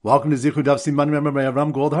Welcome to Zichud Daf Siman Member by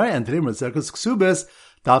Avram Goldhar, and today we're Maseches Kesubos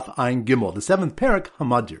Daf Ein Gimel, the seventh parak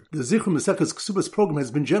Hamadir. The Zichud Maseches Kesubos program has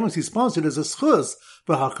been generously sponsored as a schus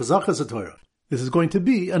for Hachazachas Torah. This is going to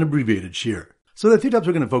be an abbreviated shir. So the three topics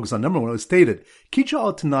we're going to focus on. Number one, it was stated, Kicha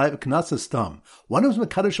al Tanai v'Knasa Stam. One who's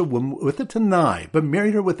Mekadosh a woman with a Tanai, but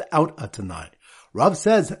married her without a Tanai. Rav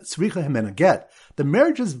says, Tzricha Hemena Get. The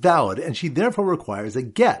marriage is valid, and she therefore requires a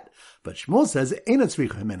get. But Shmuel says, Eina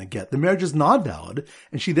Tzricha Hemena Get. The marriage is not valid,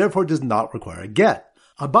 and she therefore does not require a get.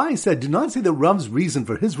 Abai said, do not say that Rav's reason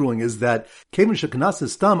for his ruling is that Kevan Shekanasa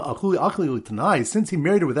Stam Achuli Achli Tanai, since he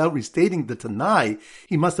married her without restating the Tanai,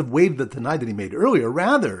 he must have waived the Tanai that he made earlier.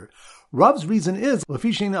 Rather, Rav's reason is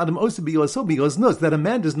that a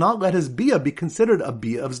man does not let his bia be considered a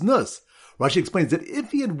bia of znus. Rashi explains that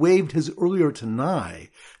if he had waived his earlier Tanai,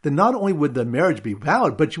 then not only would the marriage be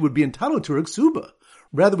valid, but she would be entitled to her ksuba.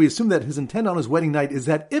 Rather, we assume that his intent on his wedding night is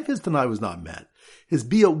that if his Tanai was not met, his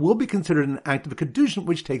bia will be considered an act of a kedushin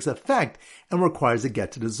which takes effect and requires a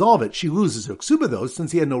get to dissolve it. She loses her ksuba though,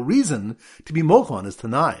 since he had no reason to be mochel on his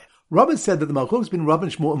Tanai. Rabbah said that the Malchok's bin Rav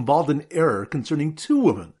and Shmuel involved in error concerning two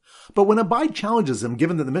women. But when Abai challenges him,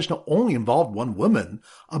 given that the Mishnah only involved one woman,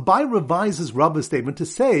 Abai revises Rabbah's statement to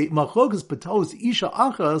say, Malchok's patos isha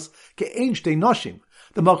achas ke'ein shtei noshim.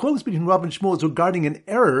 The Malchok's between Rav and Shmuel is regarding an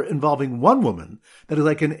error involving one woman, that is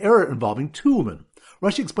like an error involving two women.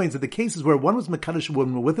 Rashi explains that the cases where one was Mekadosh a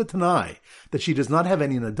woman with a Tanai, that she does not have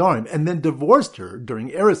any Nadarim, and then divorced her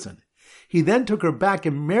during Erison. He then took her back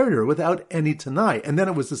and married her without any Tanai, and then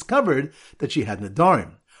it was discovered that she had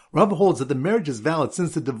Nadarim. Rav holds that the marriage is valid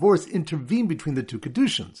since the divorce intervened between the two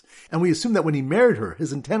Kedushins, and we assume that when he married her,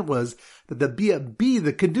 his intent was that the Bia be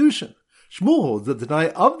the Kedushin. Shmuel holds that the Tanai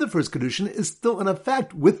of the first Kedushin is still in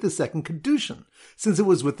effect with the second Kedushin, since it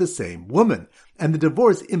was with the same woman, and the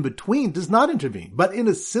divorce in between does not intervene. But in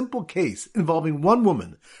a simple case involving one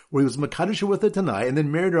woman, where he was Mekadosh with a Tanai and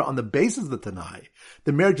then married her on the basis of the Tanai,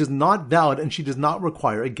 the marriage is not valid and she does not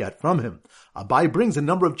require a get from him. Abai brings a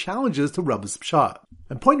number of challenges to Rabbah's pshat.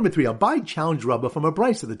 And point number 3, Abai challenged Rabbah from a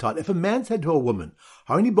brisa that taught, if a man said to a woman,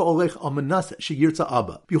 Harini ba'olech almanas sheyirtza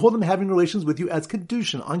abba, behold, I'm having relations with you as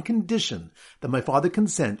kedushin, on condition that my father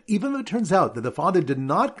consent, even if it turns out that the father did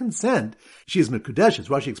not consent, she is mekudeshes.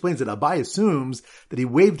 Rashi explains that Abai assumes that he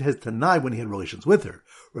waived his tanai when he had relations with her.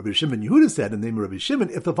 Rabbi Shimon Yehuda said, in the name of Rabbi Shimon,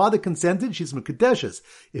 if the father consented, she's mekudeshes.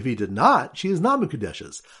 If he did not, she is not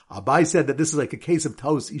mekudeshes. Abai said that this is like a case of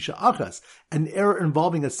taos isha achas, an error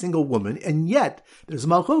involving a single woman, and yet there's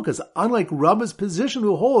malchokas. Unlike Rabbah's position,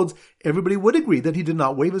 who holds everybody would agree that he did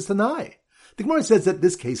not waive his tanai. The Gemara says that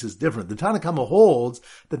this case is different. The Tanna Kama holds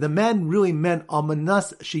that the man really meant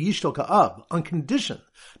almanas sheyishto ka'ab, on condition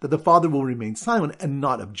that the father will remain silent and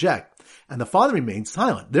not object. And the father remains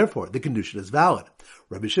silent. Therefore, the condition is valid.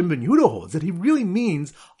 Rabbi Shimon ben Yehuda holds that he really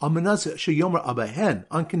means almanas sheyomer abahen,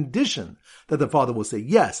 on condition that the father will say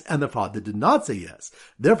yes, and the father did not say yes.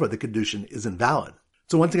 Therefore, the condition is invalid.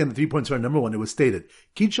 So once again, the 3 points are number 1, it was stated,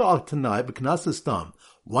 Kicha al Tanai v'Knasa Stam.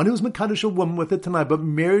 One who was Mekadosh a woman with a Tanai, but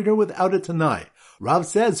married her without a Tanai. Rav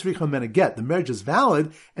says, Tzricha Hemena Get. The marriage is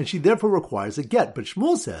valid, and she therefore requires a get. But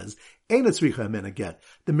Shmuel says, Eina Tzricha Hemena Get.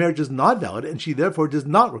 The marriage is not valid, and she therefore does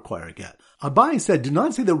not require a get. Abai said, do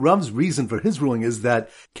not say that Rav's reason for his ruling is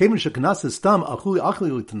that Kevan Shekanasa Stam Achuli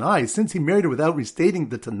Achli Tanai, since he married her without restating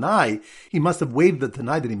the Tanai, he must have waived the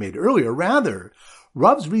Tanai that he made earlier. Rather,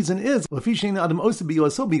 Rav's reason is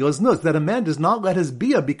that a man does not let his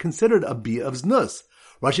bia be considered a bia of znus.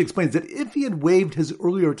 Rashi explains that if he had waived his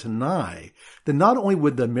earlier Tanai, then not only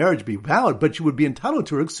would the marriage be valid, but she would be entitled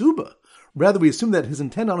to her ksuba. Rather, we assume that his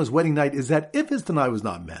intent on his wedding night is that if his Tanai was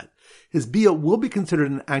not met, his bia will be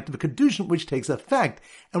considered an act of a kedushin which takes effect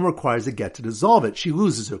and requires a get to dissolve it. She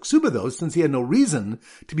loses her ksuba though, since he had no reason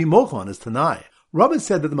to be mochel on his Tanai. Rabbah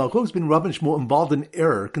said that the Malchok's bin Rav and Shmuel involved in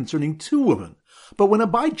error concerning two women. But when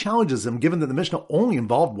Abai challenges him, given that the Mishnah only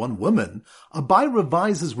involved one woman, Abai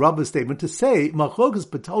revises Rabbah's statement to say, Malchok's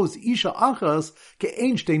patos isha achas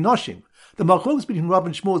ke'ein shtei noshim. The Malchok's between Rav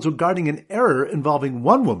and Shmuel is regarding an error involving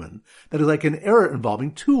one woman, that is like an error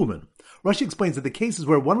involving two women. Rashi explains that the cases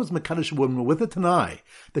where one was Mekadosh a woman with a Tanai,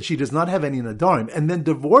 that she does not have any Nadarim, and then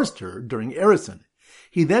divorced her during Erison.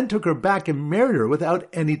 He then took her back and married her without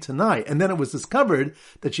any Tanai, and then it was discovered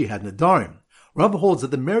that she had Nadarim. Rav holds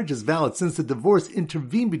that the marriage is valid since the divorce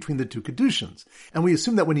intervened between the two Kedushins, and we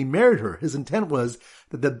assume that when he married her, his intent was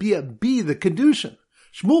that the Bia be the Kedushin.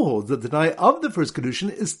 Shmuel holds that the Tanai of the first Kedushin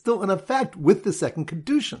is still in effect with the second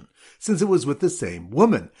Kedushin, since it was with the same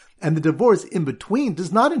woman, and the divorce in between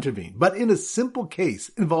does not intervene. But in a simple case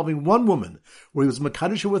involving one woman, where he was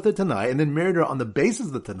Mekadosh with a Tanai and then married her on the basis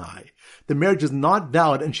of the Tanai, the marriage is not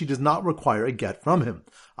valid and she does not require a get from him.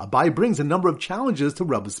 Abai brings a number of challenges to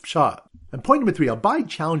Rabba's pshat. And point number 3, Abai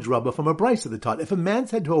challenged Rabba from a brisa that taught, if a man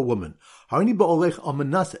said to a woman, Harini ba'olech al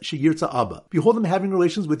manas sheyirtza abba, behold, I'm having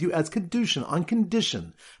relations with you as kedushin, on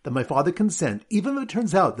condition that my father consent, even if it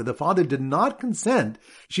turns out that the father did not consent,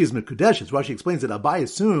 she is mekudeshes. Rashi explains that Abai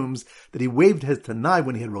assumes that he waived his tanai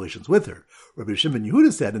when he had relations with her. Rabbi Shimon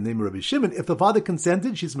Yehuda said in the name of Rabbi Shimon, if the father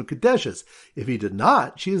consented, she's mekudeshes. If he did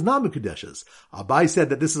not, she is not mekudeshes. Abai said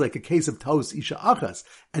that this is like a case of taos isha achas,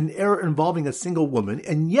 an error involving a single woman,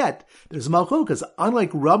 and yet there's malchokas.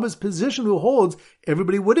 Unlike Rabba's position who holds,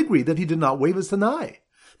 everybody would agree that he did not waive his tanai.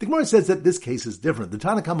 The Gemara says that this case is different. The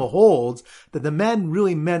Tanna Kama holds that the man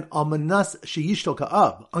really meant almanas sheyishtal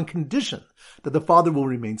ka'av, on condition that the father will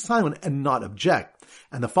remain silent and not object.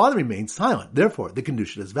 And the father remains silent. Therefore, the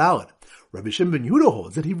condition is valid. Rabbi Shimon ben Yehuda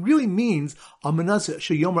holds that he really means almanas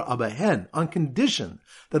sheyomer abahen, on condition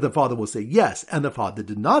that the father will say yes, and the father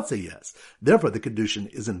did not say yes. Therefore, the condition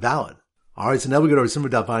is invalid. Alright, so now we go to our Simmer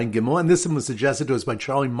Daf Ayin Gimel, and this one was suggested to us by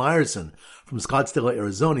Charlie Meyerson from Scottsdale,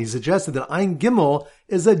 Arizona. He suggested that Ayin Gimel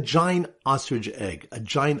is a giant ostrich egg. A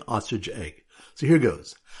giant ostrich egg. So here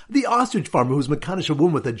goes. The ostrich farmer who's Mekadosh a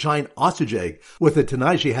woman with a giant ostrich egg, with a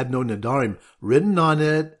Tanai she had no Nadarim written on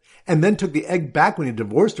it, and then took the egg back when he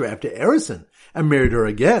divorced her after Erison, and married her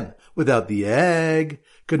again, without the egg,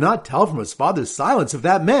 could not tell from his father's silence if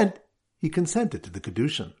that meant he consented to the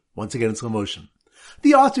Kedushin. Once again in slow motion.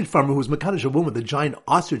 The ostrich farmer who was Mekadosh a woman with a giant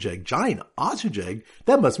ostrich egg,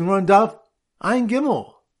 that must be on Daf Ayin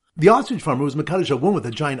Gimel. The ostrich farmer was Mekadosh a woman with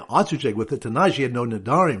a giant ostrich egg with a Tanai she had no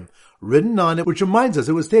Nadarim written on it, which reminds us,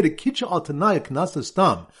 it was stated, Kitcha al Tanai Knas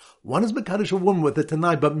Stam. One is Mekadosh a woman with a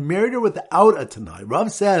Tanai, but married her without a Tanai.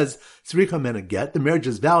 Rav says, Tzricha men get, the marriage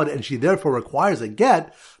is valid, and she therefore requires a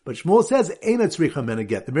get, but Shmuel says, Eina Tzricha men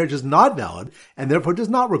get, the marriage is not valid, and therefore does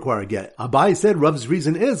not require a get. Abai said, Rav's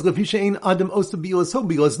reason is, Lefisha ein adam osta bi'os ho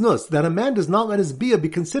bi'os nus, that a man does not let his bia be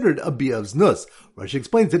considered a bia of znus. Rashi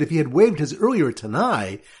explains that if he had waived his earlier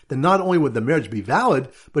Tanai, then not only would the marriage be valid,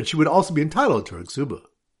 but she would also be entitled to her ksuba.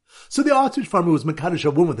 So the ostrich farmer was Mekadosh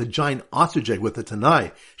a woman with a giant ostrich egg with a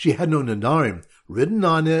Tanai. She had no Nadarim written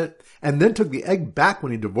on it, and then took the egg back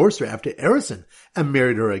when he divorced her after Erison, and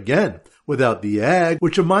married her again, without the egg,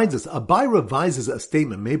 which reminds us, Abai revises a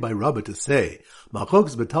statement made by Rabbah to say,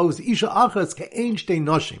 Malchokes b'talus isha achas ke'ein shtei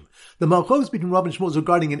noshim. The malchokes between Rabbah and Shmuel is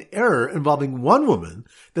regarding an error involving one woman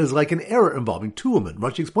that is like an error involving two women.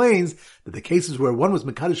 Rashi explains that the cases where one was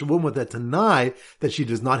Mekadosh a woman with a Tanai that she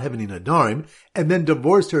does not have any Nadarim, and then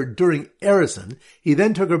divorced her during Erison, he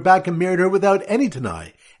then took her back and married her without any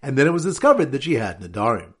Tanai, and then it was discovered that she had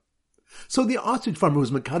Nadarim. So the ostrich farmer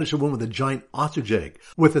was Mekadosh a woman with a giant ostrich egg,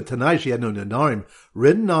 with a Tanai she had no Nadarim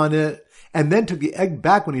written on it, and then took the egg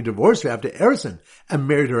back when he divorced her after Erison, and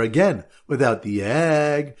married her again, without the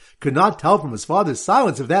egg, could not tell from his father's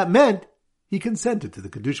silence if that meant he consented to the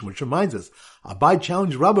Kedushin, which reminds us, Abai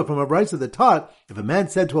challenged Rabbah from a brisa that taught, if a man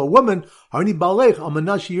said to a woman, Harni balech al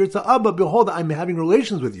manas sheyirtza abba, behold, I'm having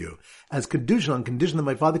relations with you, as Kedushin on condition that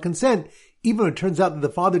my father consent, even if it turns out that the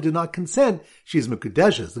father did not consent, she is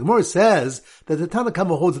mekudeshes. The Gemara says that the Tanna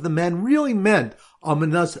Kama holds that the man really meant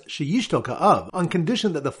almanas sheyishto ka'av, on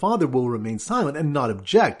condition that the father will remain silent and not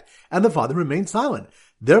object, and the father remains silent.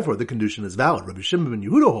 Therefore, the condition is valid. Rabbi Shimon ben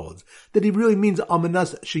Yehuda holds that he really means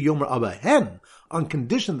almanas sheyomer abahen, on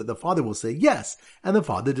condition that the father will say yes, and the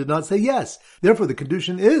father did not say yes. Therefore, the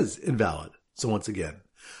condition is invalid. So once again,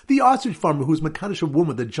 the ostrich farmer who was Mekadosh a woman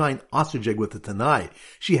with a giant ostrich egg with a Tanai,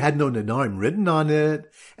 she had no Nadarim written on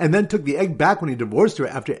it, and then took the egg back when he divorced her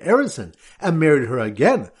after Erison, and married her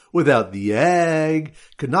again, without the egg,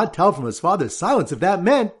 could not tell from his father's silence if that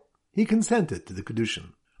meant he consented to the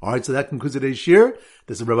Kedushin. Alright, so that concludes today's shir.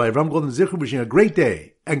 This is Rabbi Avram Golden Zichru wishing a great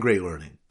day and great learning.